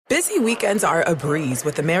Busy weekends are a breeze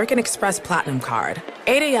with American Express Platinum Card.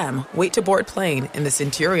 8 a.m., wait to board plane in the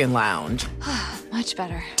Centurion Lounge. Much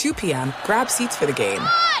better. 2 p.m., grab seats for the game.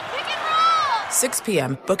 6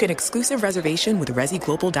 p.m., book an exclusive reservation with Resy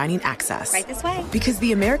Global Dining Access. Right this way. Because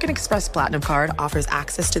the American Express Platinum Card offers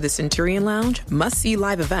access to the Centurion Lounge, must-see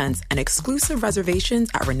live events, and exclusive reservations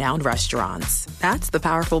at renowned restaurants. That's the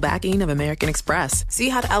powerful backing of American Express. See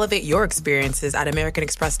how to elevate your experiences at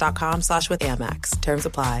americanexpress.com/withAmex. Terms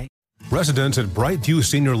apply. Residents at Brightview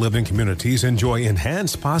Senior Living Communities enjoy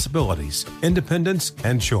enhanced possibilities, independence,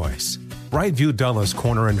 and choice. Brightview Dulles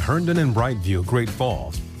Corner in Herndon and Brightview, Great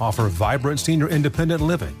Falls, offer vibrant senior independent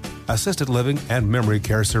living, assisted living, and memory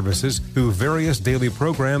care services through various daily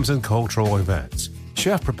programs and cultural events.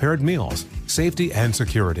 Chef-prepared meals, safety and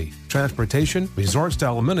security, transportation,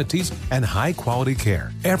 resort-style amenities, and high-quality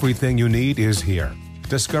care. Everything you need is here.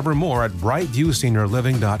 Discover more at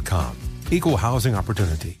brightviewseniorliving.com. Equal housing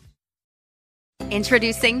opportunity.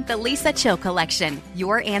 Introducing the Lisa Chill Collection,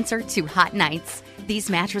 your answer to hot nights. These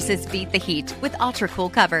mattresses beat the heat with ultra-cool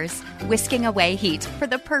covers, whisking away heat for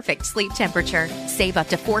the perfect sleep temperature. Save up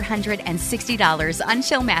to $460 on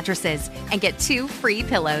Chill mattresses and get 2 free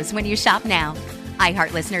pillows when you shop now.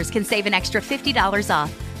 iHeart listeners can save an extra $50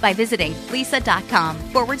 off by visiting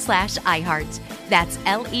lisa.com/iHeart. That's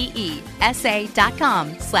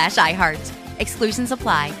LEESA.com/iHeart. Exclusions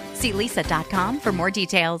apply. See lisa.com for more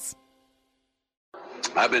details.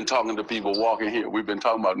 I've been talking to people walking here. We've been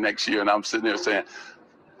talking about next year, and I'm sitting there saying,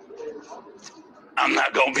 I'm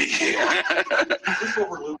not going to be here.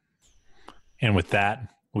 And with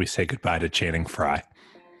that, we say goodbye to Channing Frye.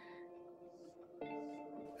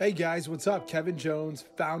 Hey guys, what's up? Kevin Jones,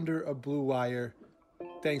 founder of Blue Wire.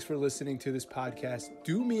 Thanks for listening to this podcast.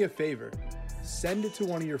 Do me a favor, send it to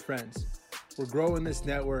one of your friends. We're growing this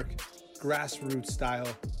network, grassroots style.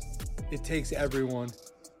 It takes everyone.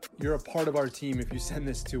 You're a part of our team if you send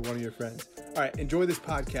this to one of your friends. All right, enjoy this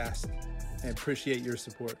podcast and appreciate your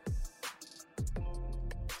support.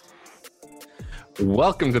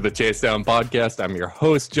 Welcome to the Chase Down Podcast. I'm your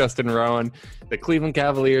host, Justin Rowan. The Cleveland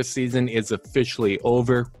Cavaliers season is officially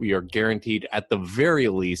over. We are guaranteed, at the very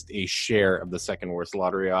least, a share of the second worst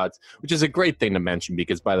lottery odds, which is a great thing to mention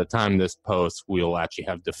because by the time this posts, we'll actually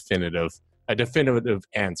have a definitive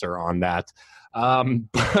answer on that.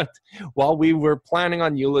 But while we were planning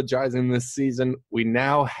on eulogizing this season, we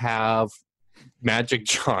now have Magic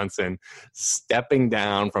Johnson stepping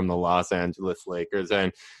down from the Los Angeles Lakers.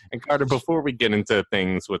 And Carter, before we get into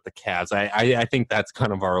things with the Cavs, I think that's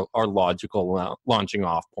kind of our logical launching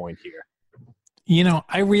off point here. You know,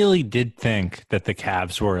 I really did think that the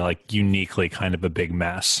Cavs were like uniquely kind of a big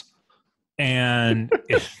mess. And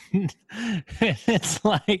it's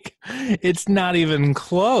like, it's not even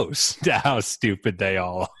close to how stupid they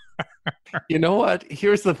all are. You know what?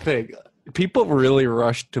 Here's the thing. People really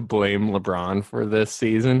rush to blame LeBron for this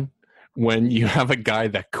season when you have a guy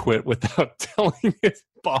that quit without telling his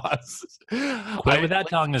boss. Without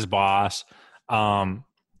telling his boss. In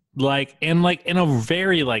a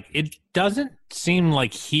very, it doesn't seem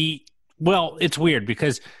like it's weird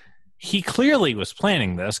because he clearly was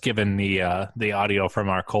planning this, given the audio from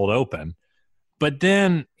our cold open. But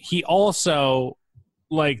then he also,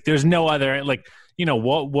 there's no other,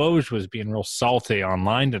 Woj was being real salty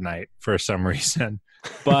online tonight for some reason.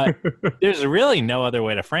 But there's really no other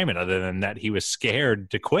way to frame it other than that he was scared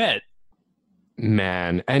to quit.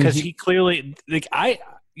 Man. And because he clearly,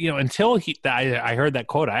 until I heard that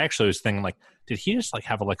quote, I actually was thinking, did he just,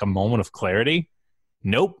 have a moment of clarity?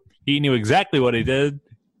 Nope. He knew exactly what he did.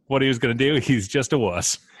 What he was going to do. He's just a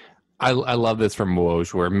wuss. I love this from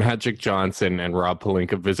Woj, where Magic Johnson and Rob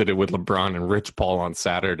Pelinka visited with LeBron and Rich Paul on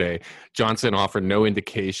Saturday. Johnson offered no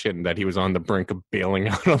indication that he was on the brink of bailing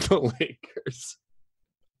out on the Lakers.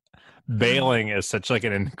 Bailing is such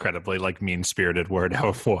an incredibly mean-spirited word.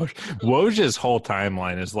 How Woj's whole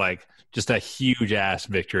timeline is just a huge ass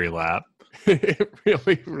victory lap. It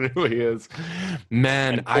really, really is.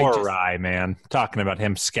 Man, poor Rye, man. Talking about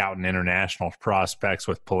him scouting international prospects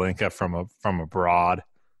with Pelinka from abroad.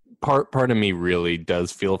 Part of me really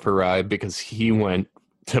does feel for Rye because he went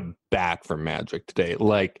to bat for Magic today.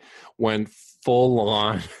 Went full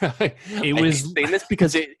on. It was saying this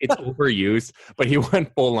because it's overused, but he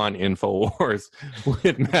went full on InfoWars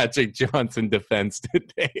with Magic Johnson defense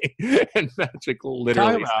today. And Magic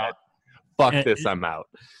literally said, fuck this, I'm out.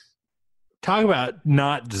 Talk about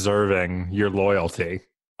not deserving your loyalty.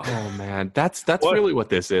 Oh man, that's really what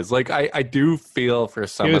this is. I do feel for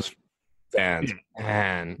some of the fans.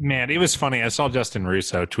 Man, it was funny. I saw Justin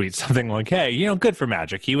Russo tweet something like, "Hey, good for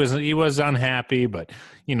Magic. He was unhappy, but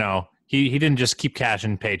he didn't just keep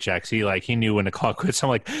cashing paychecks. He knew when to call quits. I'm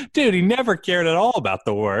like, dude, he never cared at all about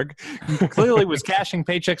the work. He clearly was cashing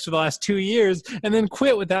paychecks for the last 2 years and then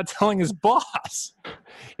quit without telling his boss.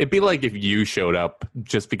 It'd be like if you showed up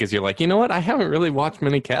just because you're like, you know what? I haven't really watched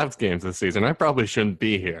many Cavs games this season. I probably shouldn't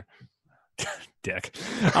be here. Dick.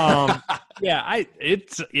 Yeah,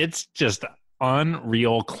 it's just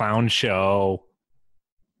unreal clown show.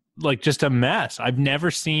 Like just a mess. I've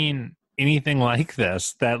never seen anything like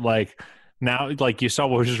this. That like now, like you saw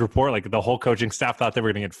Woj's report, like the whole coaching staff thought they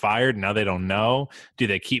were going to get fired. Now they don't know. Do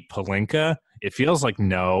they keep Pelinka? It feels like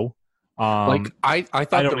no. I thought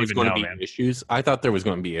there was going to be issues. I thought there was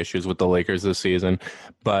going to be issues with the Lakers this season,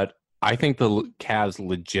 but I think the Cavs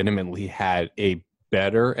legitimately had a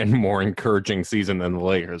better and more encouraging season than the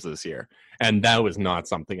Lakers this year. And that was not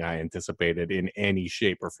something I anticipated in any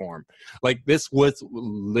shape or form. Like, this was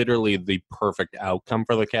literally the perfect outcome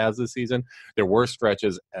for the Cavs this season. There were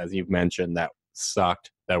stretches, as you've mentioned, that sucked,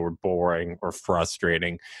 that were boring or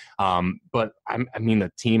frustrating. But, I mean,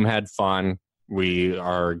 the team had fun. We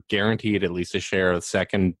are guaranteed at least a share of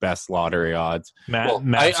second best lottery odds.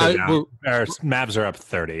 Mavs are up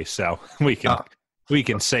 30, so we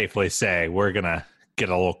can safely say we're going to get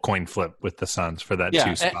a little coin flip with the Suns for that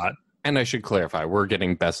 2 spot. And I should clarify, we're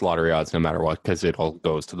getting best lottery odds no matter what, because it all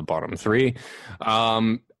goes to the bottom 3.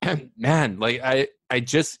 Man, like it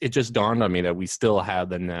just dawned on me that we still have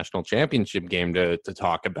the national championship game to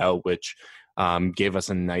talk about, which gave us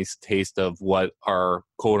a nice taste of what our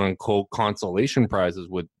quote unquote consolation prizes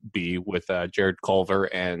would be with Jared Culver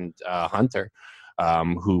and Hunter,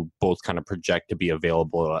 who both kind of project to be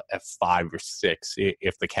available at 5 or 6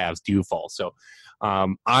 if the Cavs do fall. So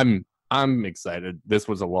I'm excited. This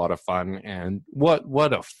was a lot of fun, and what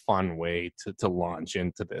a fun way to launch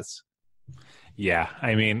into this. Yeah,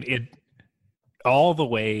 I mean, all the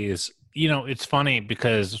ways, it's funny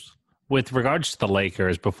because with regards to the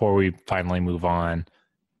Lakers, before we finally move on,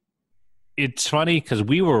 it's funny because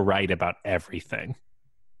we were right about everything,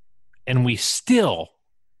 and we still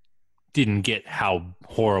didn't get how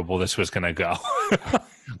horrible this was going to go.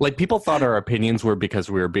 Like, people thought our opinions were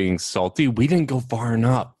because we were being salty. We didn't go far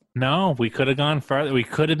enough. No, we could have gone further. We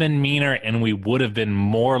could have been meaner, and we would have been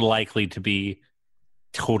more likely to be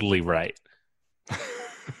totally right.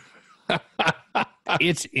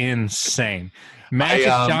 It's insane. Magic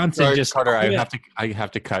Johnson Carter, I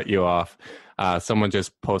have to cut you off. Someone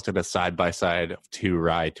just posted a side-by-side of 2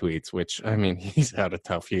 Rye tweets, which, I mean, he's had a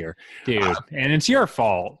tough year. Dude, and it's your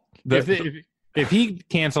fault. If he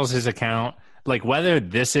cancels his account, like whether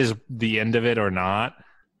this is the end of it or not,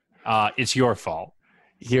 it's your fault.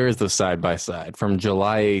 Here is the side-by-side from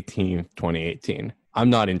July 18th, 2018.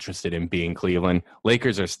 I'm not interested in being Cleveland.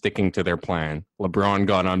 Lakers are sticking to their plan. LeBron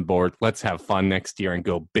got on board. Let's have fun next year and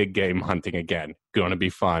go big game hunting again. Going to be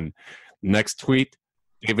fun. Next tweet,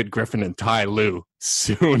 David Griffin and Ty Lue.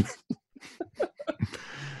 Soon.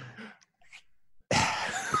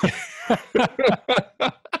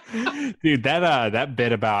 Dude, that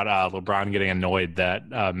bit about LeBron getting annoyed that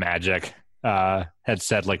Magic had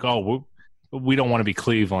said, like, oh, we don't want to be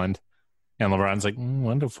Cleveland. And LeBron's like,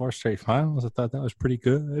 1 to 4 straight finals. I thought that was pretty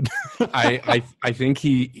good. I think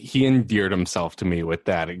he endeared himself to me with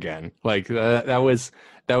that again. Like that was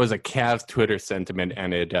a Cavs Twitter sentiment,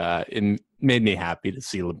 and it made me happy to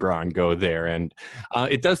see LeBron go there. And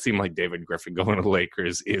it does seem like David Griffin going to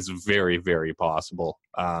Lakers is very, very possible.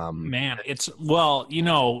 Man,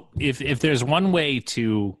 if there's one way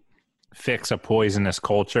to fix a poisonous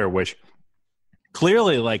culture, which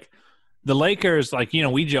clearly, like, the Lakers, like,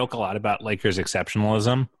 we joke a lot about Lakers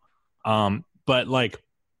exceptionalism, but, like,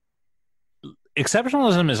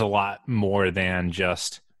 exceptionalism is a lot more than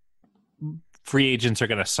just free agents are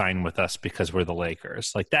going to sign with us because we're the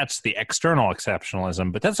Lakers. Like, that's the external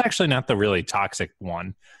exceptionalism, but that's actually not the really toxic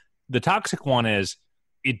one. The toxic one is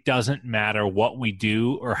it doesn't matter what we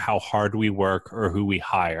do or how hard we work or who we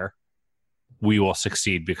hire. We will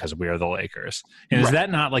succeed because we are the Lakers. And Is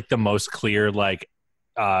that not, like, the most clear, like,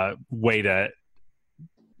 way to,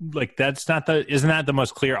 like, isn't that the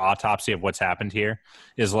most clear autopsy of what's happened here?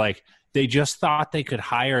 Is, like, they just thought they could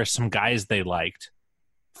hire some guys they liked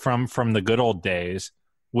from the good old days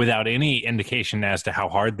without any indication as to how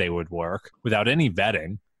hard they would work, without any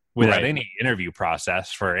vetting, without any interview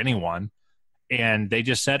process for anyone. And they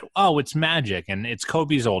just said, oh, it's Magic and it's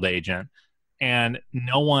Kobe's old agent. And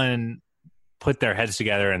no one put their heads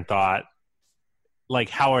together and thought, like,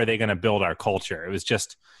 how are they going to build our culture? It was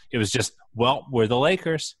just, well, we're the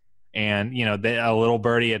Lakers. And, a little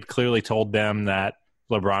birdie had clearly told them that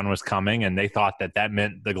LeBron was coming, and they thought that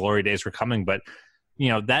meant the glory days were coming. But,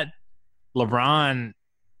 that LeBron,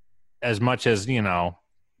 as much as,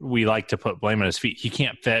 we like to put blame on his feet. He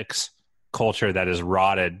can't fix culture that is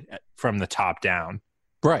rotted from the top down.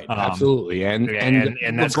 Right, absolutely. And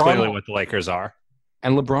that's LeBron, clearly what the Lakers are.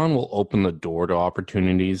 And LeBron will open the door to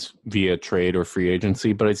opportunities via trade or free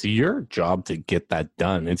agency, but it's your job to get that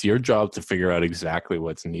done. It's your job to figure out exactly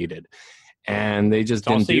what's needed. And they just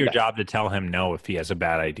didn't also do your that. job to tell him no if he has a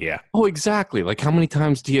bad idea. Oh, exactly. Like, how many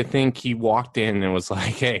times do you think he walked in and was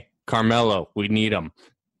like, hey, Carmelo, we need him?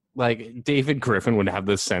 Like, David Griffin would have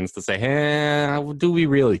the sense to say, hey, do we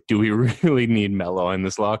really need Melo in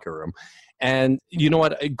this locker room? And you know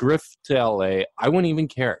what? Griff to LA, I wouldn't even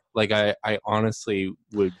care. Like, I honestly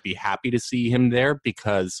would be happy to see him there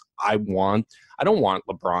because I don't want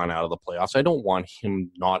LeBron out of the playoffs. I don't want him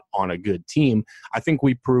not on a good team. I think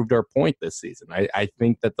we proved our point this season. I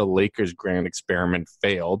think that the Lakers' grand experiment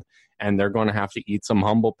failed, and they're going to have to eat some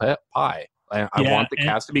humble pie. I want the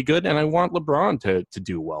Cavs to be good, and I want LeBron to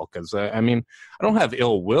do well because, I don't have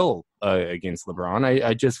ill will against LeBron.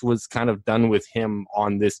 I just was kind of done with him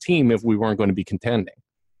on this team if we weren't going to be contending.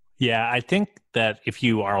 Yeah, I think that if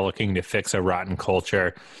you are looking to fix a rotten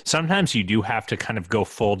culture, sometimes you do have to kind of go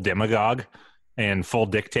full demagogue and full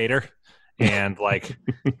dictator. And like,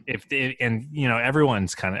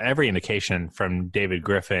 everyone's kind of every indication from David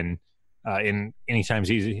Griffin in any times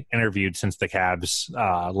he's interviewed since the Cavs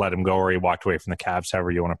let him go or he walked away from the Cavs,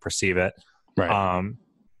 however you want to perceive it, right.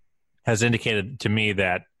 Has indicated to me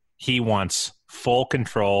that he wants full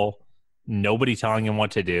control, nobody telling him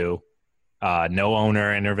what to do, no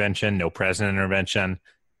owner intervention, no president intervention.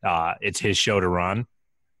 It's his show to run.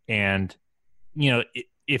 And,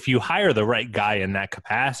 if you hire the right guy in that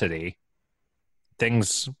capacity,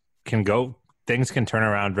 things can turn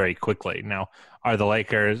around very quickly. Now, are the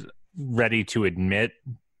Lakers ready to admit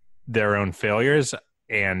their own failures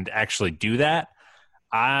and actually do that?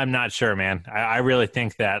 I'm not sure, man. I really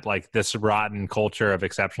think that like this rotten culture of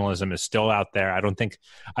exceptionalism is still out there. I don't think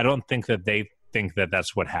that they think that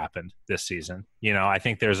that's what happened this season. I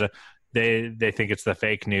think they think it's the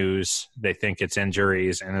fake news. They think it's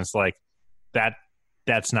injuries, and it's like that.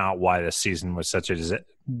 That's not why this season was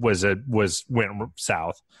went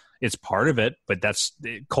south. It's part of it, but that's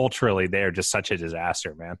culturally they're just such a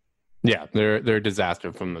disaster, man. Yeah, they're a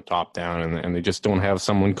disaster from the top down, and they just don't have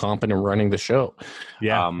someone competent running the show.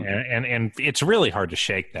 Yeah, and it's really hard to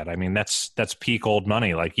shake that. I mean, that's peak old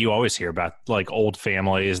money. Like you always hear about like old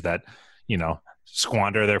families that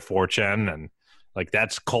squander their fortune, and like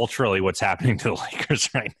that's culturally what's happening to the Lakers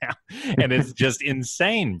right now, and it's just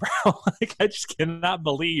insane, bro. Like I just cannot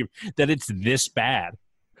believe that it's this bad.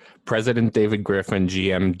 President David Griffin,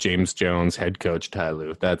 GM James Jones, head coach Ty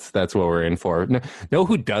Lue. That's what we're in for. Know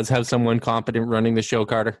who does have someone competent running the show,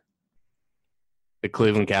 Carter? The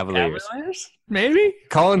Cleveland Cavaliers. Maybe?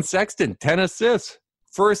 Colin Sexton, 10 assists.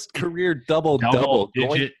 First career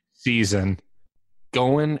double-digit season.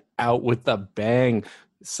 Going out with a bang.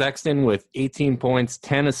 Sexton with 18 points,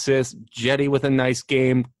 10 assists. Jetty with a nice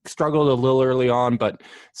game. Struggled a little early on, but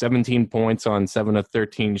 17 points on 7 of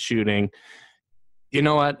 13 shooting. You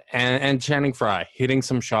know what? And Channing Frye hitting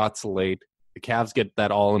some shots late. The Cavs get that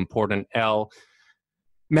all-important L.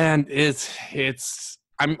 Man,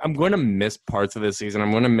 I'm going to miss parts of this season.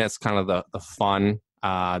 I'm going to miss kind of the fun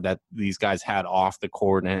that these guys had off the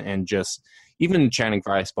court, and just even Channing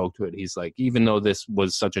Frye spoke to it. He's like, even though this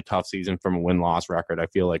was such a tough season from a win-loss record, I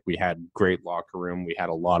feel like we had great locker room. We had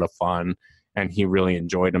a lot of fun, and he really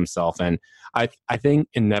enjoyed himself. And I think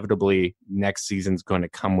inevitably next season's going to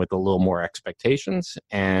come with a little more expectations,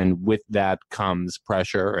 and with that comes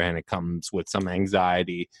pressure, and it comes with some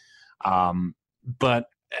anxiety. But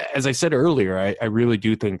as I said earlier, I really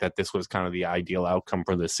do think that this was kind of the ideal outcome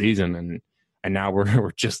for this season, and now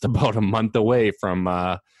we're just about a month away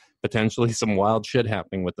from potentially some wild shit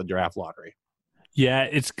happening with the draft lottery. Yeah,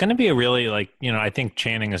 it's going to be a really I think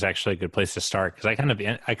Channing is actually a good place to start because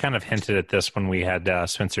I kind of hinted at this when we had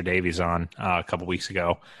Spencer Davies on a couple weeks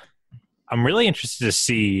ago. I'm really interested to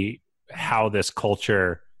see how this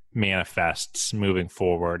culture manifests moving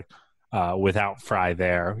forward without Frye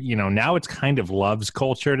there. Now it's kind of Love's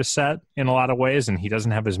culture to set in a lot of ways, and he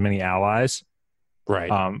doesn't have as many allies.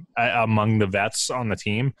 Right. Among the vets on the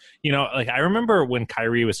team. I remember when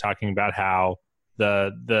Kyrie was talking about how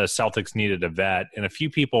the Celtics needed a vet, and a few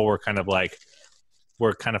people were kind of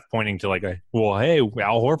pointing to well, hey,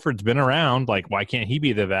 Al Horford's been around, like why can't he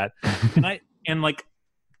be the vet?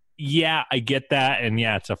 Yeah, I get that, and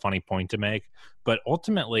yeah, it's a funny point to make, but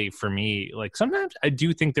ultimately for me, sometimes I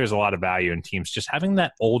do think there's a lot of value in teams just having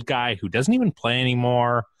that old guy who doesn't even play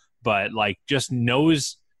anymore, but just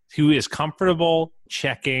knows, who is comfortable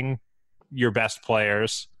checking your best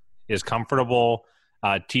players, is comfortable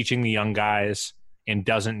teaching the young guys, and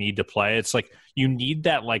doesn't need to play. It's like you need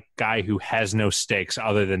that like guy who has no stakes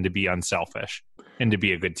other than to be unselfish and to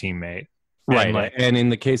be a good teammate. Right. And in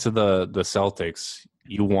the case of the Celtics,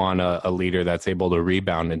 you want a leader that's able to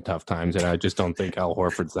rebound in tough times. And I just don't think Al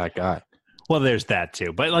Horford's that guy. Well, there's that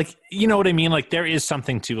too. But like, you know what I mean? Like there is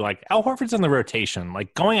something to like Al Horford's in the rotation.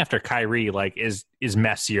 Like going after Kyrie like is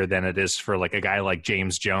messier than it is for like a guy like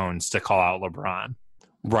James Jones to call out LeBron.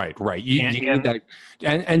 Right. You need that.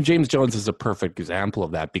 And James Jones is a perfect example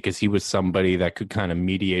of that because he was somebody that could kind of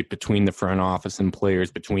mediate between the front office and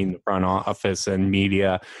players, between the front office and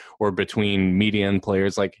media, or between media and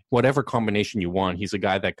players, like whatever combination you want. He's a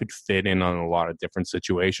guy that could fit in on a lot of different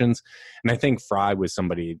situations. And I think Fry was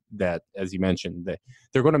somebody that, as you mentioned, that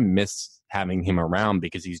they're going to miss having him around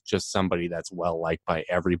because he's just somebody that's well liked by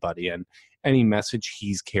everybody. And any message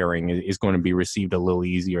he's carrying is going to be received a little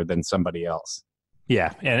easier than somebody else.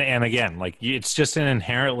 Yeah, and again, like it's just an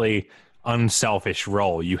inherently unselfish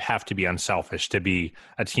role. You have to be unselfish to be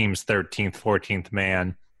a team's 13th, 14th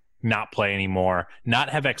man, not play anymore, not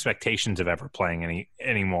have expectations of ever playing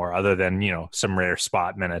anymore other than, you know, some rare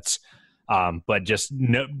spot minutes. But just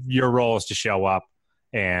your role is to show up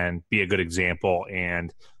and be a good example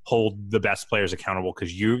and hold the best players accountable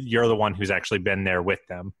because you're the one who's actually been there with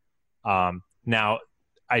them. Now,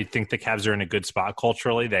 I think the Cavs are in a good spot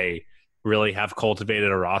culturally. They really have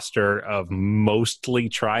cultivated a roster of mostly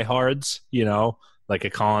tryhards, you know, like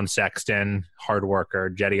a Colin Sexton, hard worker,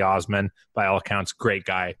 Jetty Osman, by all accounts, great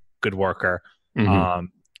guy, good worker. Mm-hmm.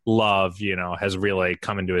 Love, you know, has really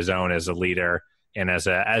come into his own as a leader and as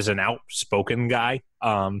an outspoken guy.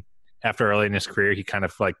 After early in his career, he kind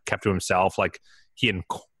of like kept to himself. Like he and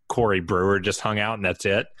Corey Brewer just hung out and that's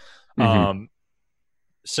it. Mm-hmm.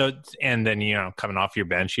 So, and then, you know, coming off your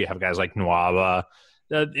bench, you have guys like Nwaba,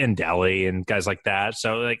 in Delhi and guys like that.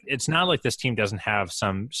 So like, it's not like this team doesn't have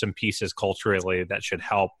some pieces culturally that should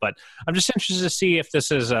help, but I'm just interested to see if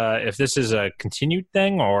this is a continued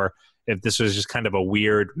thing or if this was just kind of a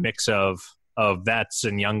weird mix of vets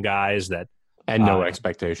and young guys that, and no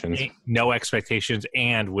expectations,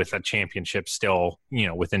 and with a championship still, you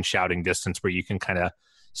know, within shouting distance where you can kind of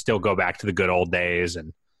still go back to the good old days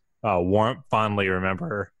and fondly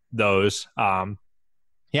remember those.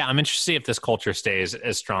 Yeah, I'm interested to see if this culture stays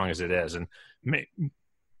as strong as it is. And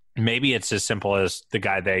maybe it's as simple as the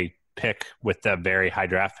guy they pick with the very high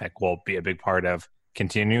draft pick will be a big part of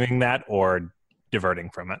continuing that or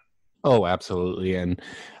diverting from it. Oh, absolutely. And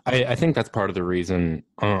I think that's part of the reason,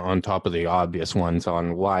 on top of the obvious ones,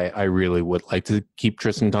 on why I really would like to keep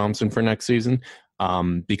Tristan Thompson for next season.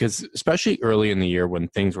 Because especially early in the year when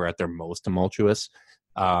things were at their most tumultuous,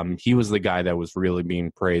 he was the guy that was really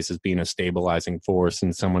being praised as being a stabilizing force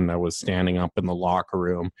and someone that was standing up in the locker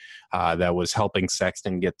room, that was helping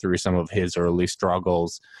Sexton get through some of his early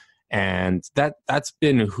struggles. And that's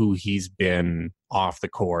been who he's been off the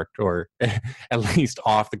court, or at least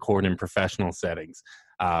off the court in professional settings,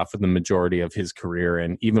 for the majority of his career.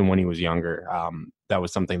 And even when he was younger, that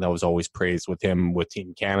was something that was always praised with him with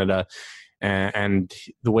Team Canada. And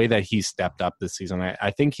the way that he stepped up this season, I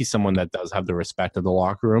think he's someone that does have the respect of the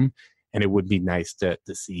locker room, and it would be nice to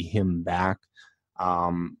see him back.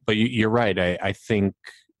 But you're right. I think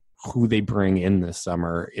who they bring in this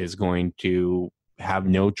summer is going to have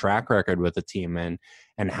no track record with the team, and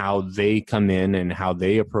how they come in and how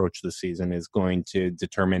they approach the season is going to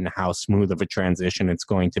determine how smooth of a transition it's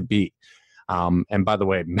going to be. And by the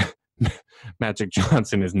way, Magic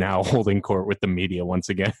Johnson is now holding court with the media once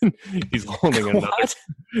again. He's holding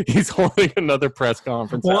another press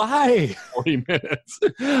conference. Why? 40 minutes.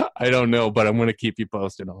 I don't know, but I'm going to keep you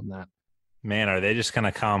posted on that. Man, are they just going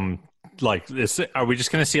to come like this? Are we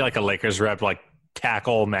just going to see like a Lakers rep like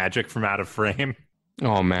tackle Magic from out of frame?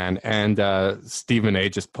 Oh man. And Stephen A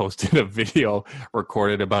just posted a video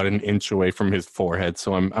recorded about an inch away from his forehead.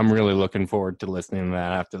 So I'm really looking forward to listening to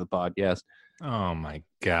that after the podcast. Oh my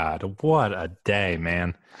God. What a day,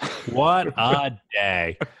 man. What a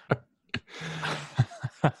day.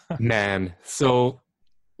 Man. So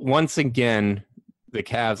once again, the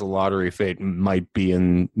Cavs lottery fate might be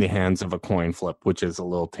in the hands of a coin flip, which is a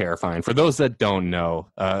little terrifying. For those that don't know,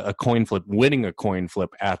 winning a coin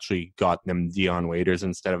flip actually got them Dion Waiters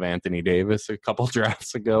instead of Anthony Davis a couple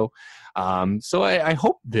drafts ago. So I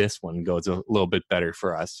hope this one goes a little bit better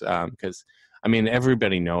for us, because, I mean,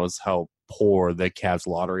 everybody knows how poor the Cavs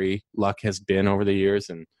lottery luck has been over the years.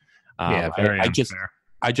 And I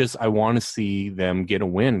want to see them get a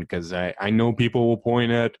win, because I know people will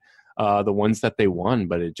point at the ones that they won,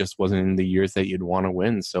 but it just wasn't in the years that you'd want to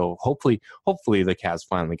win. So hopefully the Cavs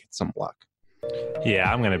finally get some luck. Yeah,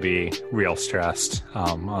 I'm going to be real stressed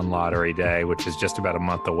on lottery day, which is just about a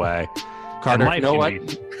month away. Carter, life you know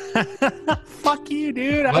what? Fuck you,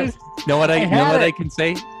 dude. Know what I can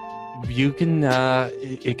say? You can.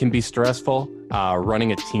 It can be stressful.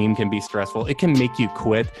 Running a team can be stressful. It can make you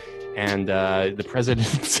quit. And the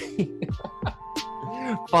presidency.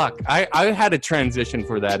 Fuck. I had a transition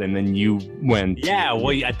for that, and then you went. Yeah.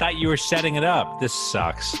 Well, I thought you were setting it up. This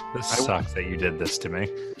sucks. Sucks that you did this to me.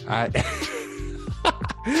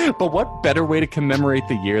 But what better way to commemorate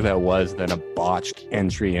the year that was than a botched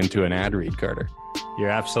entry into an ad read, Carter? You're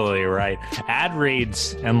absolutely right. Ad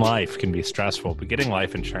reads and life can be stressful, but getting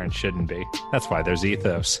life insurance shouldn't be. That's why there's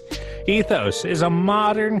Ethos. Ethos is a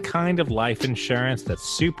modern kind of life insurance that's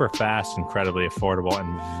super fast, incredibly affordable,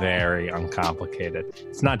 and very uncomplicated.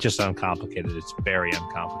 It's not just uncomplicated, it's very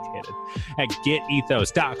uncomplicated. At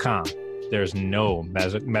getethos.com, there's no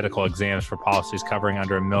medical exams for policies covering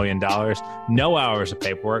under $1 million, no hours of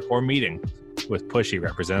paperwork or meeting with pushy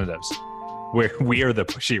representatives. We are the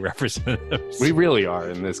pushy representatives. We really are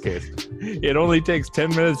in this case. It only takes 10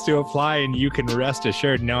 minutes to apply, and you can rest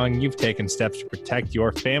assured knowing you've taken steps to protect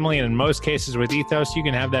your family. And in most cases with Ethos, you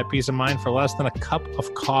can have that peace of mind for less than a cup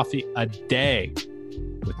of coffee a day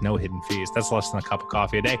with no hidden fees. That's less than a cup of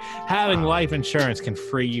coffee a day. Having life insurance can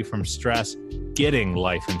free you from stress. Getting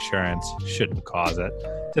life insurance shouldn't cause it.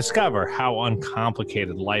 Discover how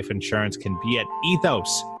uncomplicated life insurance can be at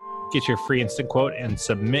Ethos. Get your free instant quote and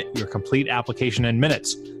submit your complete application in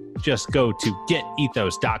minutes. Just go to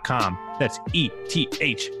getethos.com. That's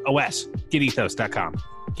ETHOS. Getethos.com.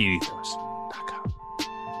 Getethos.com.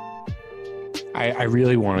 I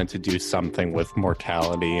really wanted to do something with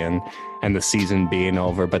mortality and the season being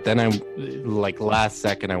over, but then last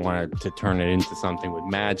second I wanted to turn it into something with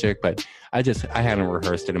magic, but I hadn't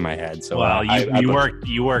rehearsed it in my head. So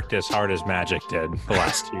you worked as hard as Magic did the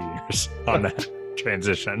last 2 years on that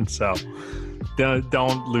transition, so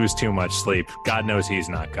don't lose too much sleep. God knows he's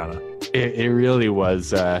not gonna. It really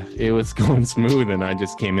was. It was going smooth, and I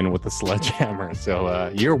just came in with a sledgehammer.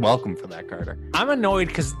 So you're welcome for that, Carter. I'm annoyed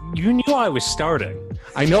because you knew I was starting.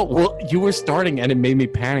 I know. Well, you were starting, and it made me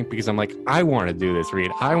panic because I'm like, I want to do this,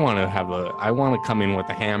 Reed. I want to come in with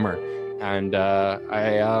a hammer, and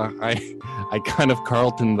I kind of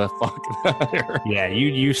Carlton the fuck there. Yeah,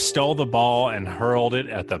 you stole the ball and hurled it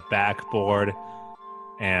at the backboard.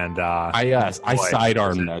 And I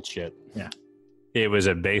sidearmed that shit. Yeah, it was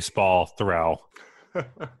a baseball throw,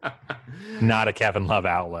 not a Kevin Love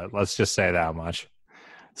outlet. Let's just say that much.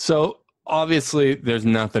 So obviously, there's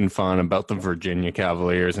nothing fun about the Virginia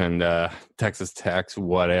Cavaliers and Texas Tech,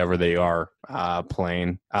 whatever they are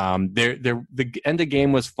playing. The end of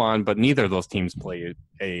game was fun, but neither of those teams play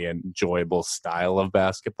a enjoyable style of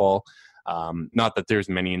basketball. Not that there's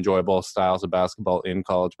many enjoyable styles of basketball in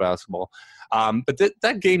college basketball. But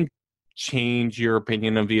that game changed your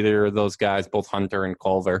opinion of either of those guys, both Hunter and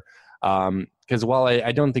Culver. Because while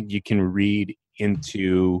I don't think you can read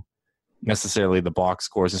into necessarily the box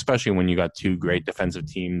scores, especially when you got two great defensive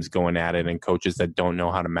teams going at it and coaches that don't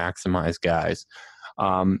know how to maximize guys.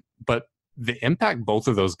 But the impact both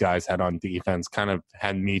of those guys had on defense kind of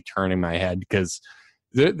had me turning my head because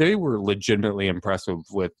they were legitimately impressive,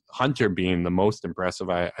 with Hunter being the most impressive,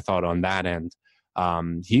 I thought, on that end.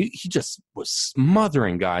 He just was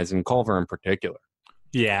smothering guys, and Culver in particular.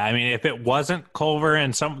 Yeah, I mean, if it wasn't Culver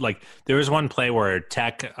and there was one play where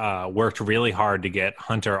Tech worked really hard to get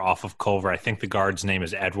Hunter off of Culver. I think the guard's name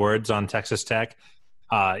is Edwards on Texas Tech.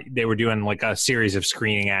 They were doing like a series of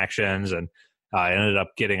screening actions and ended up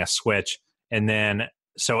getting a switch. And then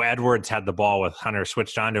so Edwards had the ball with Hunter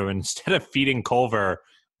switched onto him. Instead of feeding Culver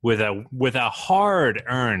with a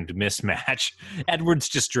hard-earned mismatch, Edwards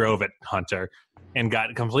just drove at Hunter and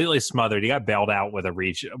got completely smothered. He got bailed out with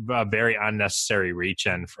a very unnecessary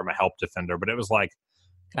reach-in from a help defender. But it was like,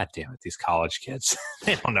 God damn it, these college kids.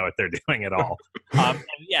 They don't know what they're doing at all.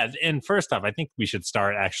 And first off, I think we should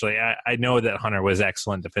start, actually. I know that Hunter was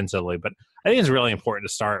excellent defensively, but I think it's really important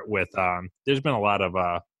to start with there's been a lot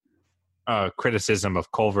of criticism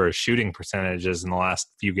of Culver's shooting percentages in the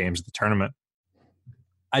last few games of the tournament.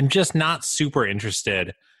 I'm just not super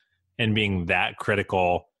interested in being that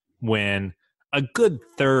critical when a good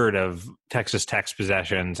third of Texas Tech's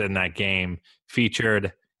possessions in that game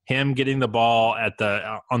featured him getting the ball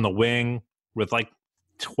on the wing with like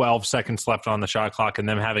 12 seconds left on the shot clock, and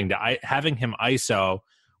them having him ISO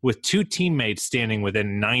with two teammates standing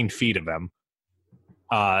within 9 feet of him.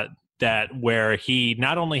 Where he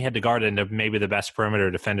not only had to guard into maybe the best perimeter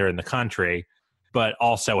defender in the country, but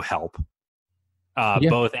also help.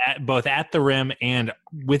 Both at the rim and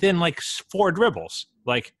within like 4 dribbles,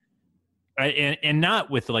 and not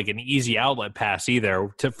with like an easy outlet pass either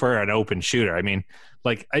for an open shooter. I mean,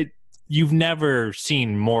 you've never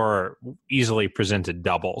seen more easily presented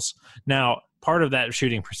doubles. Now, part of that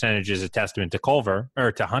shooting percentage is a testament to Culver,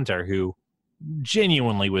 or to Hunter, who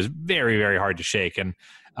genuinely was very, very hard to shake, and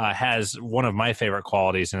has one of my favorite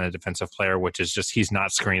qualities in a defensive player, which is just he's not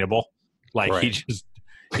screenable. Like Right.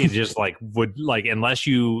 he just like would like, unless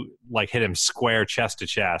you like hit him square chest to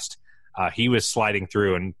chest, he was sliding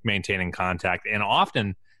through and maintaining contact, and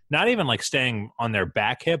often not even like staying on their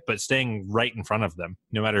back hip, but staying right in front of them,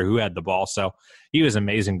 no matter who had the ball. So he was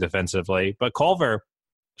amazing defensively. But Culver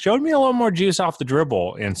showed me a little more juice off the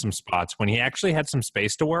dribble in some spots when he actually had some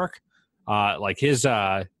space to work. Like his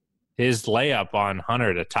layup on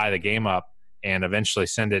Hunter to tie the game up and eventually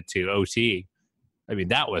send it to OT. I mean,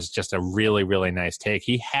 that was just a really, really nice take.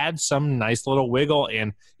 He had some nice little wiggle,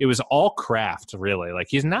 and it was all craft, really. Like,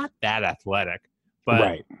 he's not that athletic,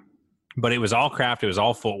 but it was all craft. It was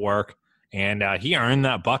all footwork, and he earned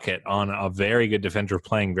that bucket on a very good defender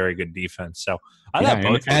playing very good defense. So I thought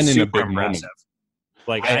both were super impressive.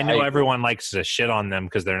 Like, I know everyone likes to shit on them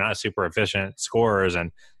because they're not super efficient scorers,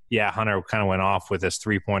 and yeah, Hunter kind of went off with his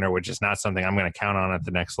three-pointer, which is not something I'm going to count on at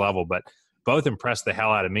the next level, but both impressed the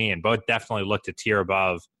hell out of me, and both definitely looked a tier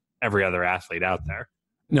above every other athlete out there.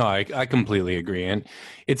 No, I completely agree. And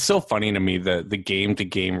it's so funny to me, the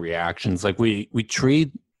game-to-game reactions. Like, we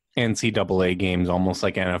treat NCAA games almost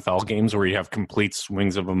like NFL games where you have complete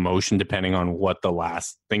swings of emotion depending on what the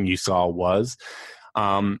last thing you saw was.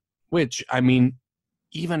 Which, I mean,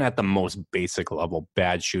 even at the most basic level,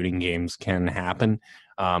 bad shooting games can happen.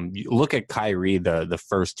 You look at Kyrie, the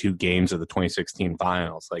first two games of the 2016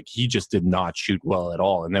 finals. Like, he just did not shoot well at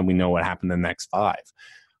all. And then we know what happened the next five.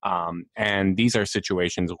 And these are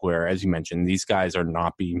situations where, as you mentioned, these guys are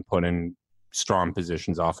not being put in strong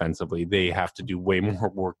positions offensively. They have to do way more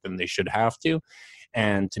work than they should have to.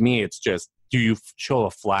 And to me, it's just, do you show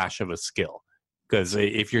a flash of a skill? Because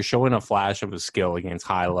if you're showing a flash of a skill against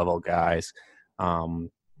high-level guys,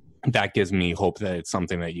 that gives me hope that it's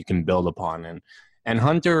something that you can build upon. And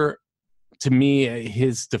Hunter, to me,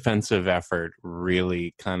 his defensive effort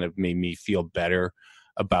really kind of made me feel better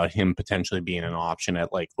about him potentially being an option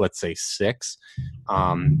at, like, let's say 6.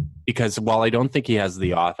 Because while I don't think he has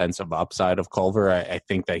the offensive upside of Culver, I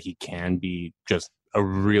think that he can be just a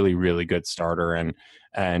really, really good starter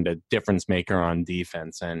and a difference maker on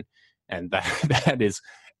defense. And that is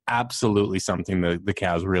absolutely something that the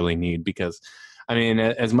Cavs really need, because I mean,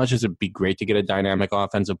 as much as it'd be great to get a dynamic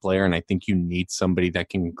offensive player, and I think you need somebody that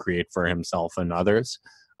can create for himself and others,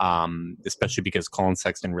 especially because Colin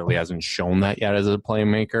Sexton really hasn't shown that yet as a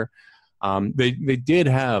playmaker. They did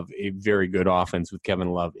have a very good offense with Kevin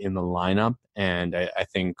Love in the lineup, and I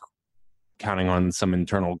think counting on some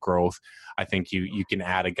internal growth, I think you can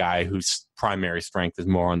add a guy whose primary strength is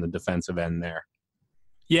more on the defensive end there.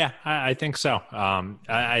 Yeah, I think so.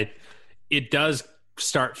 It does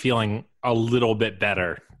start feeling a little bit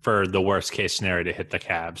better for the worst case scenario to hit the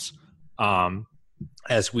Cavs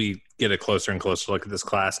as we get a closer and closer look at this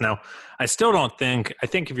class. Now, I still don't think – I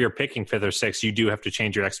think if you're picking 5th or 6th, you do have to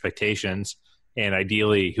change your expectations, and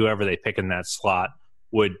ideally whoever they pick in that slot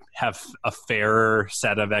would have a fairer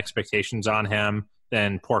set of expectations on him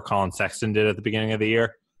than poor Colin Sexton did at the beginning of the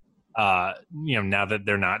year. Now that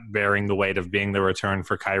they're not bearing the weight of being the return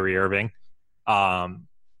for Kyrie Irving.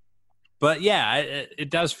 But yeah,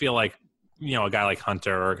 it does feel like, a guy like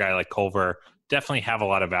Hunter or a guy like Culver definitely have a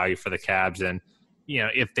lot of value for the Cavs. And,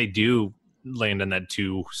 if they do land in that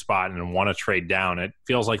 2 spot and want to trade down, it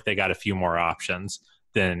feels like they got a few more options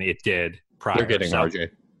than it did prior. They're getting RJ.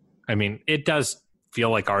 I mean, it does feel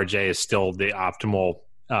like RJ is still the optimal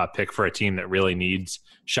pick for a team that really needs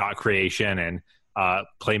shot creation and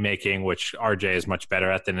playmaking, which RJ is much better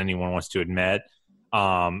at than anyone wants to admit.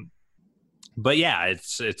 But yeah,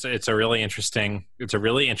 it's a really interesting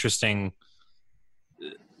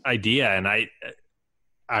idea, and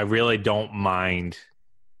I really don't mind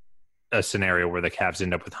a scenario where the Cavs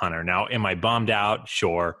end up with Hunter. Now, am I bummed out?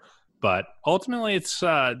 Sure, but ultimately, it's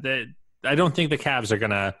that I don't think the Cavs are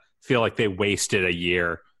gonna feel like they wasted a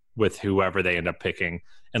year with whoever they end up picking,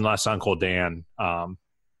 unless Uncle Dan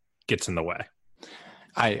gets in the way.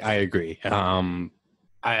 I agree.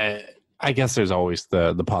 I guess there's always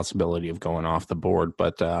the possibility of going off the board,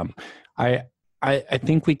 but I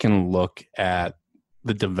think we can look at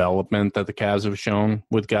the development that the Cavs have shown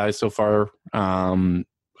with guys so far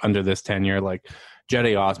under this tenure. Like,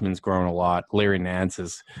 Jedi Osman's grown a lot. Larry Nance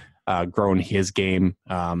has grown his game.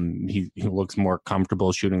 He looks more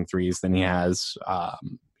comfortable shooting threes than he has.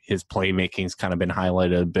 His playmaking's kind of been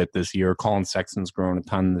highlighted a bit this year. Colin Sexton's grown a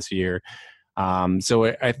ton this year.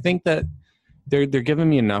 So I think that they're giving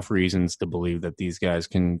me enough reasons to believe that these guys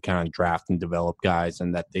can kind of draft and develop guys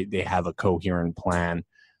and that they have a coherent plan.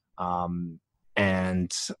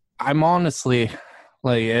 And I'm honestly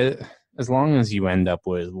like, as long as you end up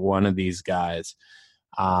with one of these guys,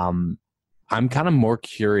 I'm kind of more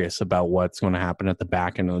curious about what's going to happen at the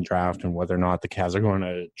back end of the draft and whether or not the Cavs are going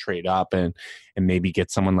to trade up and maybe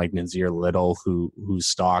get someone like Nazir Little, whose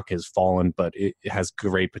stock has fallen, but it has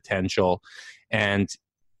great potential. And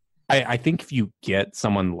I think if you get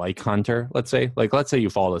someone like Hunter, let's say you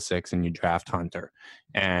fall to 6 and you draft Hunter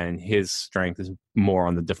and his strength is more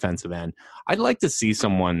on the defensive end, I'd like to see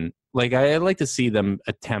someone like, I'd like to see them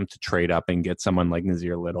attempt to trade up and get someone like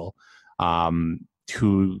Nazir Little,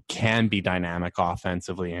 who can be dynamic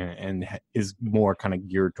offensively and is more kind of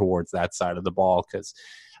geared towards that side of the ball. Cause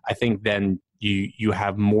I think then you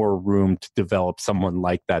have more room to develop someone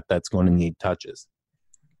like that that's going to need touches.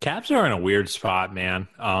 Cavs are in a weird spot, man,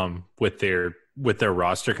 with their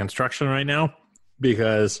roster construction right now,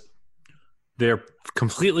 because they're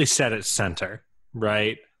completely set at center,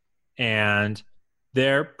 right? And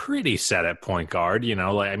they're pretty set at point guard, you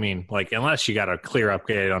know. Like unless you got a clear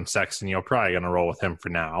upgrade on Sexton, you're probably going to roll with him for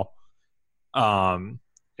now.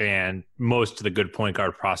 And most of the good point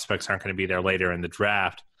guard prospects aren't going to be there later in the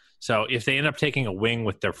draft. So if they end up taking a wing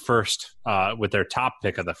with their first, with their top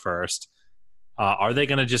pick of the first, are they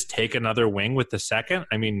going to just take another wing with the second?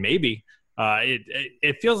 I mean, maybe.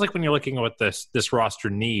 It feels like when you're looking at what this roster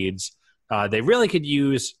needs, they really could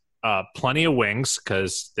use plenty of wings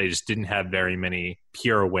because they just didn't have very many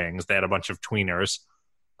pure wings. They had a bunch of tweeners.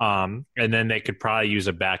 And then they could probably use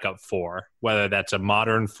a backup 4, whether that's a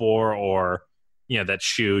modern 4 or, you know, that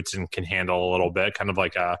shoots and can handle a little bit, kind of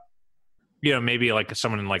like a, you know, maybe like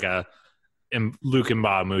someone in like a Luke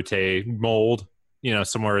Mbamute mold, you know,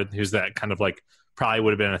 somewhere who's that kind of like probably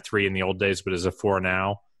would have been a 3 in the old days, but is a 4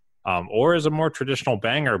 now, or is a more traditional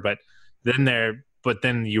banger. But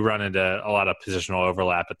then you run into a lot of positional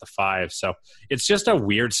overlap at the 5. So it's just a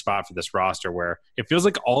weird spot for this roster where it feels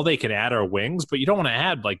like all they can add are wings, but you don't want to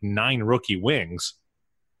add like 9 rookie wings.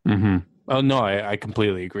 Mm-hmm. Oh no, I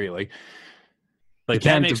completely agree. Like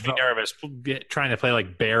that makes me nervous trying to play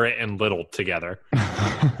like Barrett and Little together.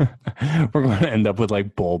 We're going to end up with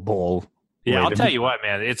like Bull. Yeah, I'll tell you what,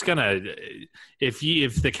 man. It's gonna if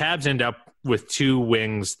the Cavs end up with 2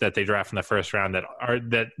 wings that they draft in the first round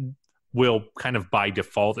that will kind of by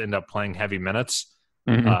default end up playing heavy minutes,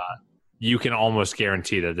 you can almost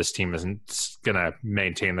guarantee that this team isn't gonna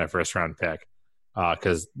maintain their first round pick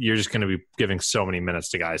because you're just going to be giving so many minutes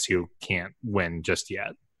to guys who can't win just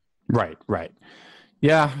yet. Right.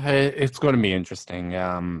 Yeah, it's going to be interesting.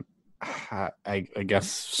 I guess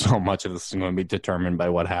so much of this is going to be determined by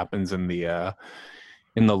what happens in the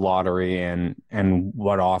lottery and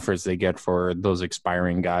what offers they get for those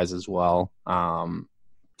expiring guys as well.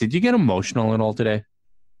 Did you get emotional at all today?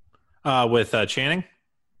 With Channing?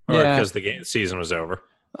 Or because the season was over?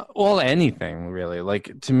 Well, anything really.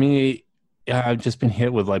 Like, to me, I've just been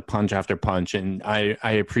hit with like punch after punch, and I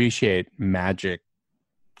appreciate Magic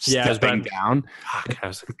stepping down. I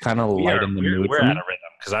was kind of lighten the mood. We're out of rhythm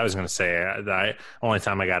because I was going to say the only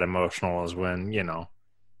time I got emotional is when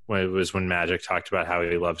when Magic talked about how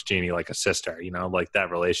he loves Jeannie like a sister. You know, like that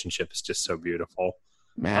relationship is just so beautiful.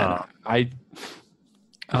 Man,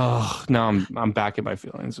 I'm back in my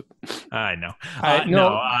feelings. I know. I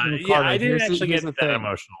didn't actually get that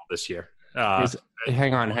emotional this year.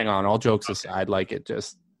 Hang on. All jokes aside, like it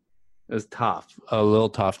was tough. A little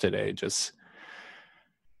tough today. Just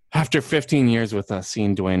after 15 years with us,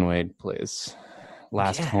 seeing Dwayne Wade play his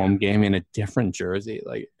last home game in a different jersey,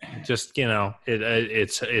 like just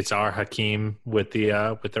it's our Hakeem with the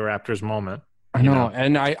Raptors moment. I know,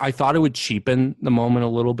 and I thought it would cheapen the moment a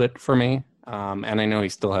little bit for me. And I know he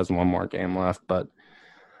still has one more game left, but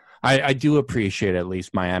I do appreciate at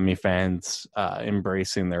least Miami fans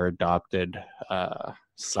embracing their adopted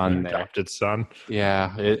son. Adopted son.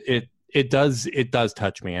 Yeah, it does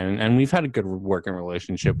touch me, and we've had a good working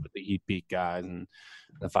relationship with the Heat Beat guys and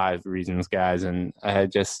the 5 Reasons guys, and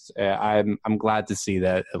I'm glad to see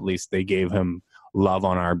that at least they gave him love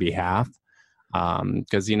on our behalf,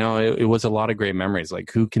 because it was a lot of great memories.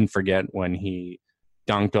 Like, who can forget when he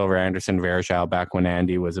dunked over Anderson Varejao back when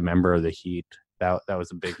Andy was a member of the Heat? That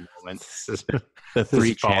was a big moment. The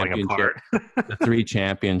 3 championships. The 3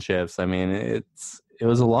 championships. I mean, it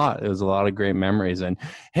was a lot. It was a lot of great memories. And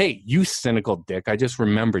hey, you cynical dick! I just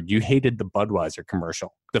remembered you hated the Budweiser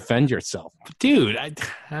commercial. Defend yourself, dude. I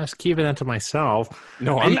was keeping that to myself.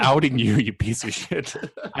 No, I'm outing you, you piece of shit.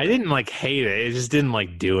 I didn't hate it. It just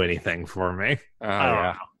didn't do anything for me.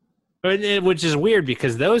 Yeah. Which is weird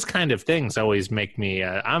because those kind of things always make me.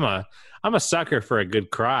 I'm a sucker for a good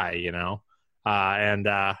cry, and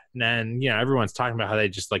then everyone's talking about how they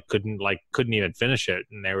just couldn't even finish it,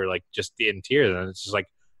 and they were just in tears, and it's just I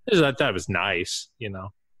thought it was nice,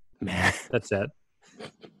 Man, that's it.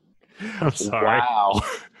 I'm sorry. Wow.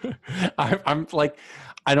 I'm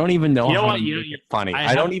I don't even know how to make it funny.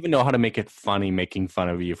 I don't even know how to make it funny making fun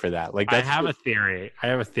of you for that. I have a theory. I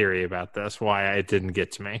have a theory about this, why it didn't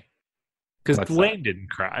get to me. Because Dwayne didn't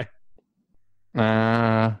cry.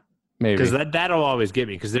 Maybe. Because that'll always get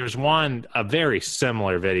me. Because there's a very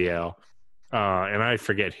similar video, and I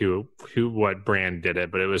forget what brand did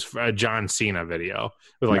it, but it was a John Cena video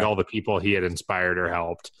with all the people he had inspired or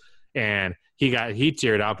helped. And he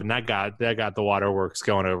teared up, and that got the waterworks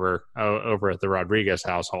going over at the Rodriguez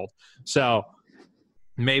household. So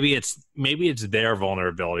maybe it's their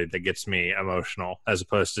vulnerability that gets me emotional as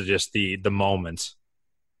opposed to just the moments.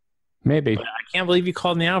 Maybe. But I can't believe you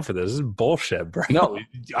called me out for this. This is bullshit, bro. No,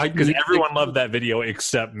 because everyone loved that video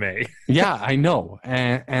except me. Yeah, I know,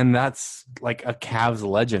 and that's like a Cavs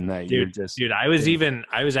legend that dude. I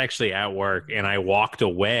was actually at work, and I walked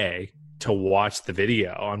away to watch the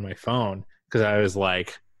video on my phone because I was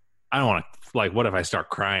like, I don't want to, what if I start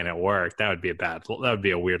crying at work? That would be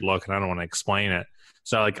a weird look, and I don't want to explain it.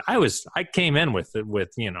 So I came in with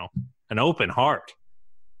an open heart,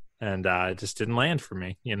 and it just didn't land for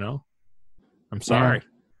me. I'm sorry.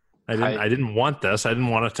 Yeah. I didn't want this. I didn't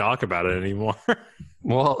want to talk about it anymore.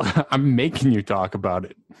 Well, I'm making you talk about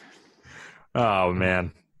it. Oh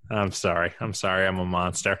man. I'm sorry. I'm a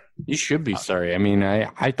monster. You should be sorry. I mean,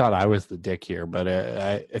 I thought I was the dick here, but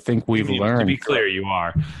I think we've learned. To be clear, you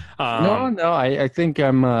are. No. I think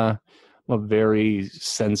I'm a very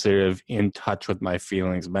sensitive, in touch with my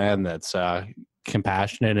feelings man. That's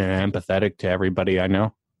compassionate and empathetic to everybody I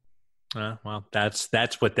know. Well,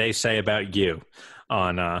 that's what they say about you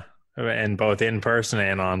and both in person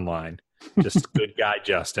and online. Just good guy,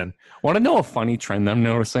 Justin. Want to know a funny trend I'm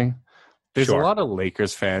noticing? There's a lot of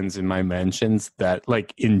Lakers fans in my mentions that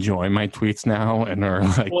enjoy my tweets now and are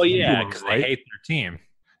well, yeah, because they hate their team.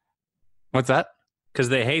 What's that? Because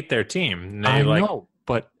they hate their team. I know,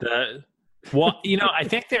 but I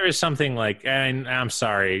think there is something and I'm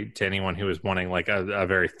sorry to anyone who was wanting a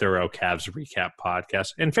very thorough Cavs recap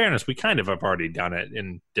podcast. In fairness, we kind of have already done it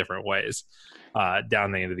in different ways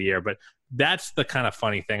down the end of the year, but that's the kind of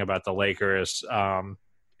funny thing about the Lakers.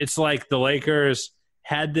 It's like the Lakers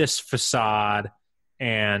had this facade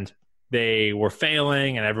and they were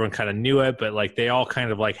failing and everyone kind of knew it, but they all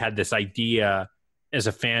kind of had this idea as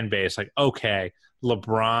a fan base, okay,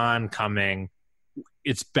 LeBron coming,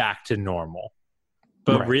 it's back to normal.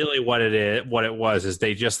 But really what it was is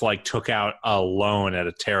they just took out a loan at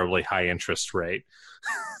a terribly high interest rate.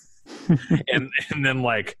 and then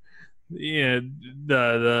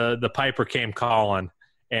the piper came calling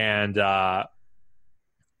and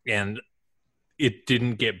it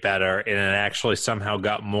didn't get better, and it actually somehow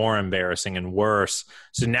got more embarrassing and worse.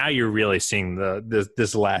 So now you're really seeing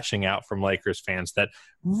this lashing out from Lakers fans that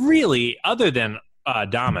really, other than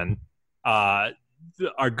Daman, our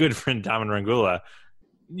good friend Daman Rangula,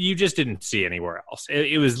 you just didn't see anywhere else.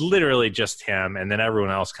 It was literally just him, and then everyone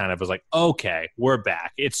else kind of was like, okay, we're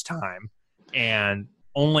back. It's time. And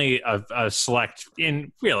only a select –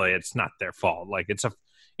 and really it's not their fault.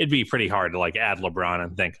 It'd be pretty hard to add LeBron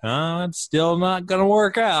and think, it's still not going to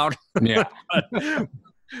work out. Yeah.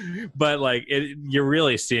 but you're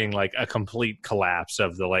really seeing a complete collapse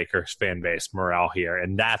of the Lakers fan base morale here.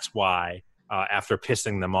 And that's why after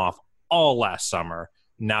pissing them off all last summer,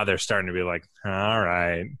 now they're starting to be all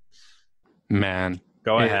right, man,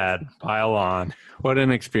 go ahead, pile on. What an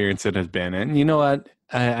experience it has been. And you know what?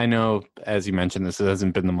 I know, as you mentioned, this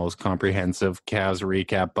hasn't been the most comprehensive Cavs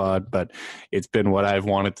recap, bud, but it's been what I've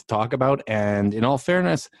wanted to talk about. And in all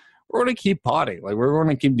fairness, we're going to keep potting. We're going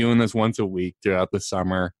to keep doing this once a week throughout the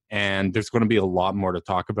summer, and there's going to be a lot more to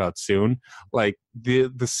talk about soon.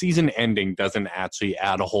 The season ending doesn't actually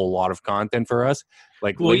add a whole lot of content for us.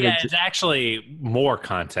 It's actually more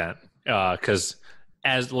content because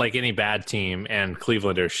as any bad team, and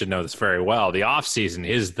Clevelanders should know this very well, the off season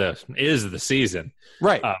is the season,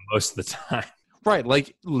 right? Most of the time, right.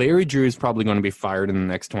 Larry Drew is probably going to be fired in the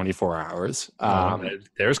next 24 hours.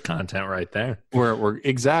 There's content right there. We're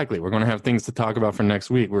exactly. We're going to have things to talk about for next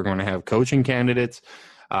week. We're going to have coaching candidates.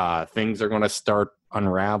 Things are going to start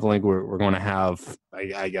unraveling. We're going to have,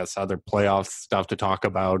 I guess, other playoff stuff to talk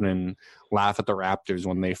about and laugh at the Raptors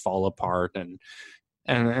when they fall apart, and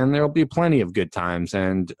there'll be plenty of good times.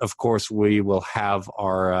 And of course, we will have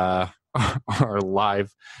our our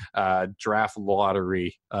live draft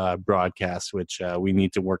lottery broadcast, which we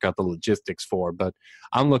need to work out the logistics for. But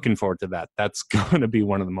I'm looking forward to that. That's going to be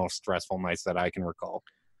one of the most stressful nights that I can recall.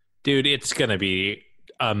 Dude, it's going to be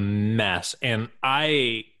a mess. And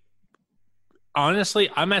honestly,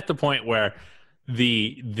 I'm at the point where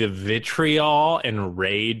the vitriol and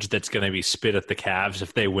rage that's going to be spit at the Cavs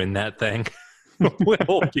if they win that thing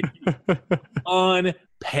will be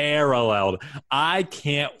unparalleled. I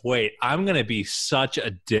can't wait. I'm going to be such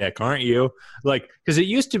a dick, aren't you? Like, because it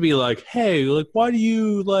used to be like, hey, like, why do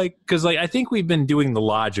you like, because like, I think we've been doing the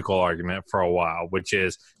logical argument for a while, which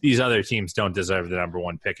is these other teams don't deserve the number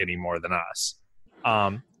one pick any more than us.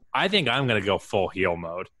 I think I'm going to go full heel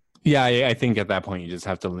mode. Yeah, I think at that point you just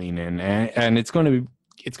have to lean in, and it's going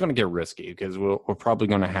to get risky because we're probably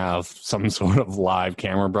going to have some sort of live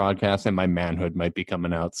camera broadcast, and my manhood might be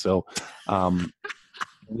coming out. So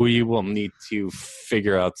we will need to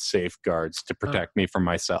figure out safeguards to protect me from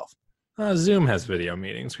myself. Zoom has video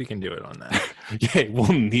meetings. We can do it on that. Yeah,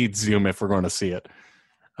 we'll need Zoom if we're going to see it.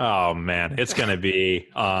 Oh man, it's going to be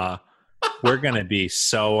we're going to be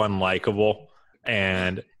so unlikable.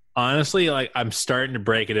 And honestly, like, I'm starting to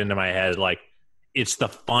break it into my head, like, it's the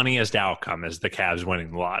funniest outcome is the Cavs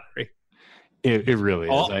winning the lottery. It really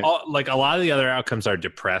is. Like, a lot of the other outcomes are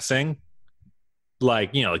depressing.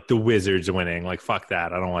 Like, you know, like the Wizards winning. Like, fuck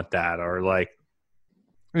that. I don't want that. Or like,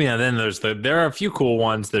 then there are a few cool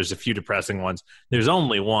ones. There's a few depressing ones. There's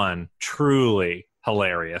only one truly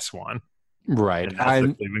hilarious one. Right. And that's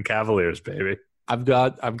the Cleveland Cavaliers, baby. I've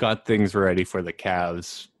got things ready for the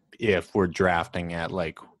Cavs if we're drafting at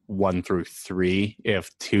like 1 through 3,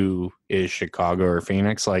 if 2 is Chicago or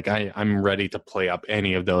Phoenix. Like I'm ready to play up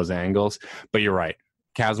any of those angles. But you're right.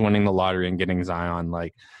 Cavs winning the lottery and getting Zion,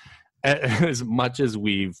 like, as much as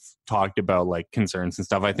we've talked about like concerns and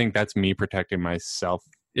stuff, I think that's me protecting myself.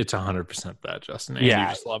 It's 100% that, Justin. And yeah.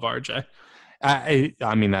 You just love RJ.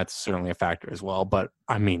 I mean, that's certainly a factor as well. But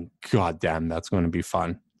I mean, goddamn, that's going to be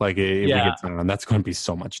fun. Like, if we get Zion, that's going to be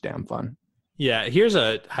so much damn fun. Yeah, here's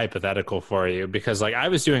a hypothetical for you, because like I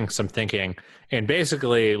was doing some thinking and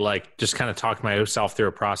basically like just kind of talked myself through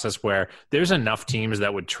a process where there's enough teams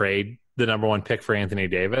that would trade the number one pick for Anthony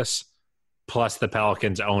Davis plus the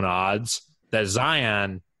Pelicans' own odds that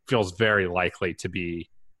Zion feels very likely to be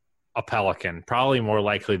a Pelican, probably more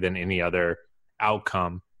likely than any other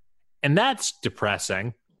outcome. And that's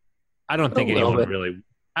depressing. I don't think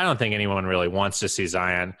anyone really wants to see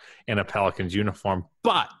Zion in a Pelicans uniform,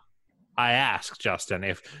 but I ask, Justin,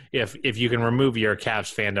 if you can remove your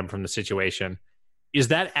Cavs fandom from the situation, is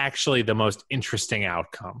that actually the most interesting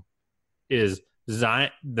outcome? Is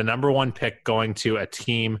Zion, the number one pick, going to a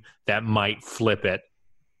team that might flip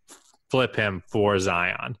him for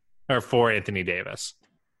Zion or for Anthony Davis?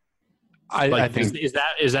 I think is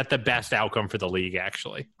that the best outcome for the league,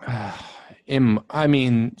 actually? I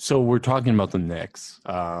mean, so we're talking about the Knicks.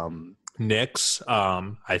 Knicks,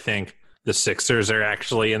 I think the Sixers are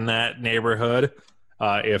actually in that neighborhood.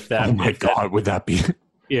 If that, oh my God, would that be?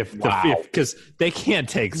 Because they can't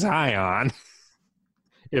take Zion.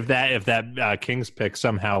 If that Kings pick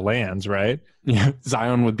somehow lands, right? Yeah,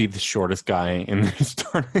 Zion would be the shortest guy in the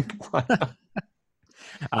starting lineup.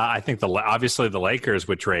 I think obviously the Lakers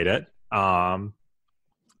would trade it. I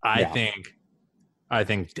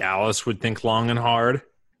think Dallas would think long and hard.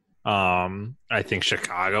 I think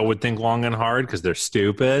Chicago would think long and hard because they're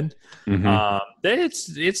stupid. Mm-hmm.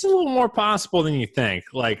 It's a little more possible than you think.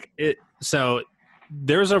 So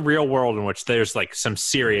there's a real world in which there's like some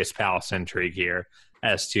serious palace intrigue here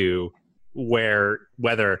as to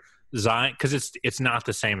whether Zion, because it's not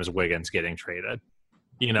the same as Wiggins getting traded.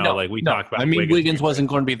 Talked about. I mean, Wiggins wasn't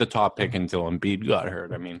going to be the top pick until Embiid got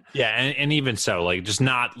hurt. I mean, yeah, and even so, like, just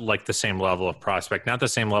not like the same level of prospect, not the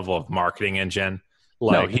same level of marketing engine.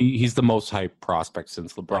 Like, no, he's the most hyped prospect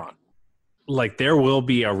since LeBron. Like, there will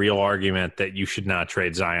be a real argument that you should not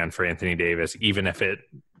trade Zion for Anthony Davis, even if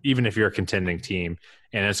you're a contending team,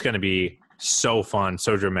 and it's going to be so fun,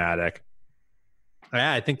 so dramatic.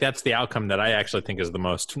 Yeah, I think that's the outcome that I actually think is the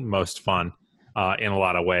most fun in a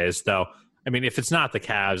lot of ways, though. I mean, if it's not the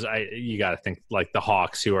Cavs, you got to think like the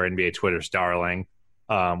Hawks, who are NBA Twitter's darling,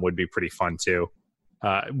 would be pretty fun too.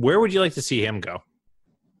 Where would you like to see him go?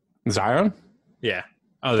 Zion? Yeah.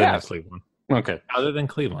 Other than Cleveland. Okay. Other than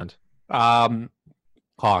Cleveland.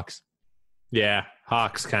 Hawks. Yeah.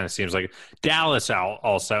 Hawks kind of seems like Dallas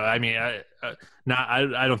also. I mean,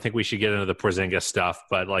 I don't think we should get into the Porzingis stuff,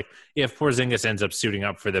 but like if Porzingis ends up suiting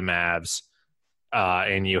up for the Mavs,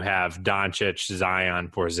 and you have Doncic, Zion,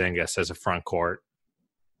 Porzingis as a front court,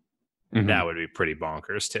 that would be pretty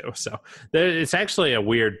bonkers too. So it's actually a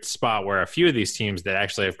weird spot where a few of these teams that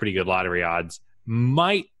actually have pretty good lottery odds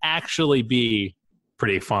might actually be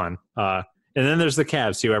pretty fun. And then there's the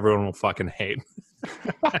Cavs, who everyone will fucking hate.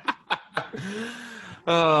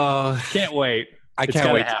 Oh, can't wait. I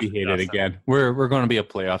can't wait to be hated again. We're going to be a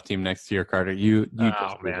playoff team next year, Carter. You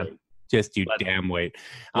just damn wait.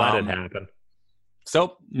 Let it happen.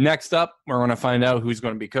 So next up, we're going to find out who's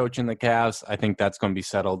going to be coaching the Cavs. I think that's going to be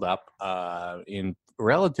settled up in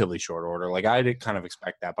relatively short order. Like I did kind of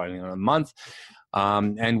expect that by the end of the month.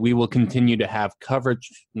 And we will continue to have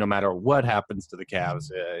coverage no matter what happens to the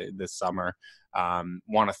Cavs this summer.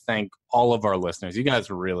 Want to thank all of our listeners. You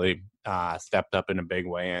guys really stepped up in a big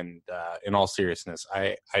way. And in all seriousness,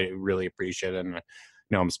 I really appreciate it. And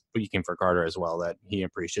I'm speaking for Carter as well, that he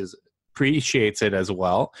appreciates it as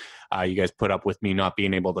well. You guys put up with me not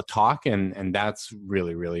being able to talk, and that's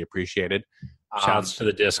really, really appreciated. Shouts to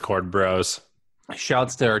the Discord bros.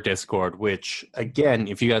 Shouts to our Discord, which, again,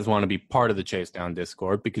 if you guys want to be part of the Chase Down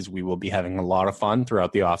Discord, because we will be having a lot of fun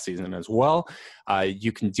throughout the offseason as well,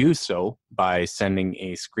 you can do so by sending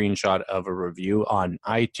a screenshot of a review on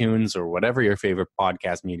iTunes or whatever your favorite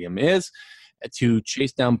podcast medium is to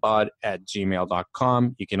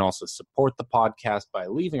chasedownpod@gmail.com. You can also support the podcast by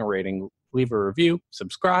leaving a rating, leave a review,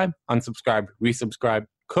 subscribe, unsubscribe, resubscribe,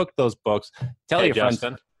 cook those books, tell your friends.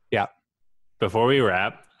 Justin, yeah. Before we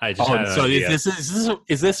wrap, I just had an so idea.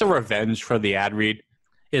 Is this a revenge for the ad read?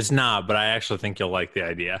 It's not, but I actually think you'll like the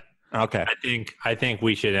idea. Okay. I think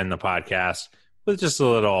we should end the podcast with just a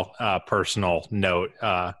little personal note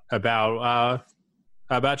about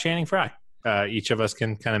Channing Frye. Each of us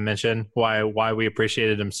can kind of mention why we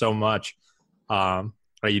appreciated him so much. Are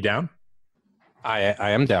you down?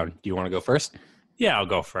 I am down. Do you want to go first? Yeah, I'll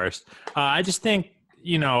go first. I just think,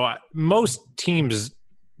 most teams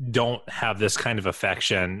don't have this kind of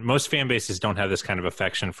affection. Most fan bases don't have this kind of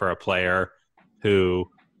affection for a player who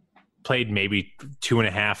played maybe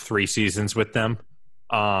 2.5, 3 seasons with them.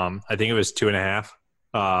 I think it was 2.5.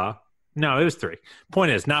 No, it was 3.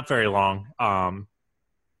 Point is, not very long.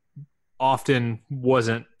 Often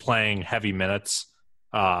wasn't playing heavy minutes.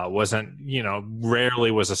 Rarely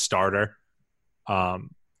was a starter.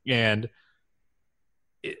 And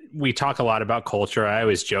we talk a lot about culture. I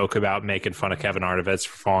always joke about making fun of Kevin Arnovitz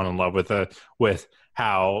for falling in love with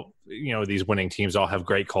how, these winning teams all have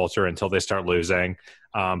great culture until they start losing.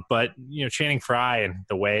 But Channing Frye and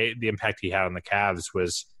the impact he had on the Cavs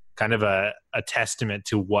was kind of a testament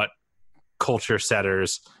to what culture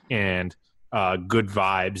setters and good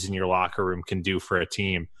vibes in your locker room can do for a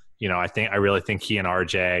team. I really think he and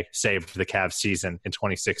RJ saved the Cavs season in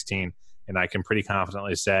 2016, and I can pretty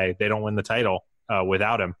confidently say they don't win the title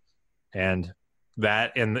without him. And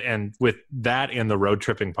that, and with that and the road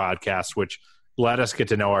tripping podcast, which let us get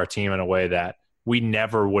to know our team in a way that we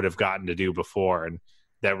never would have gotten to do before, and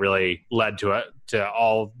that really led to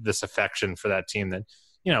all this affection for that team that,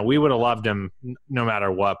 we would have loved him no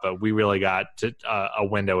matter what, but we really got to a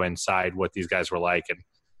window inside what these guys were like. And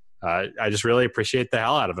I just really appreciate the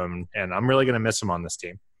hell out of him, and I'm really going to miss him on this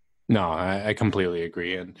team. No, I completely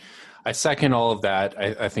agree. And I second all of that.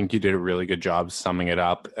 I think you did a really good job summing it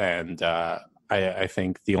up. And I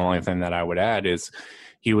think the only thing that I would add is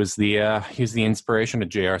he was the inspiration of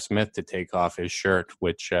J.R. Smith to take off his shirt,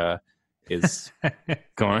 which is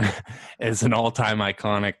is an all-time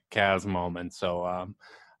iconic Cavs moment. So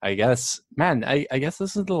I guess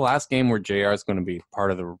this is the last game where JR is going to be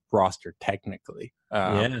part of the roster technically.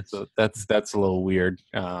 So that's a little weird.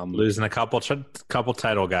 Losing a couple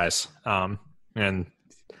title guys, and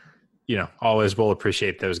always will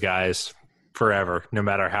appreciate those guys forever, no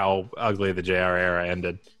matter how ugly the JR era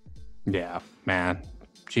ended. Yeah, man.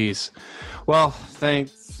 Jeez. Well,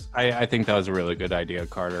 thanks. I think that was a really good idea,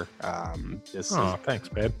 Carter. Thanks,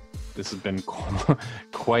 babe. This has been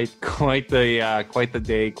quite the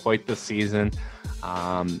day, quite the season.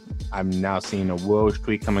 I'm now seeing a Woj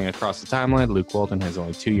tweet coming across the timeline. Luke Walton has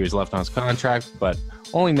only 2 years left on his contract, but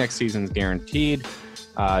only next season's guaranteed.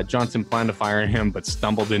 Johnson planned to fire him, but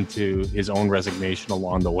stumbled into his own resignation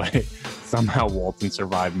along the way. Somehow Walton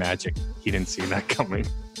survived magic. He didn't see that coming.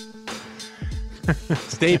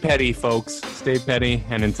 Stay petty, folks. Stay petty,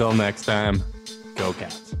 and until next time, go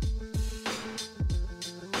Cavs.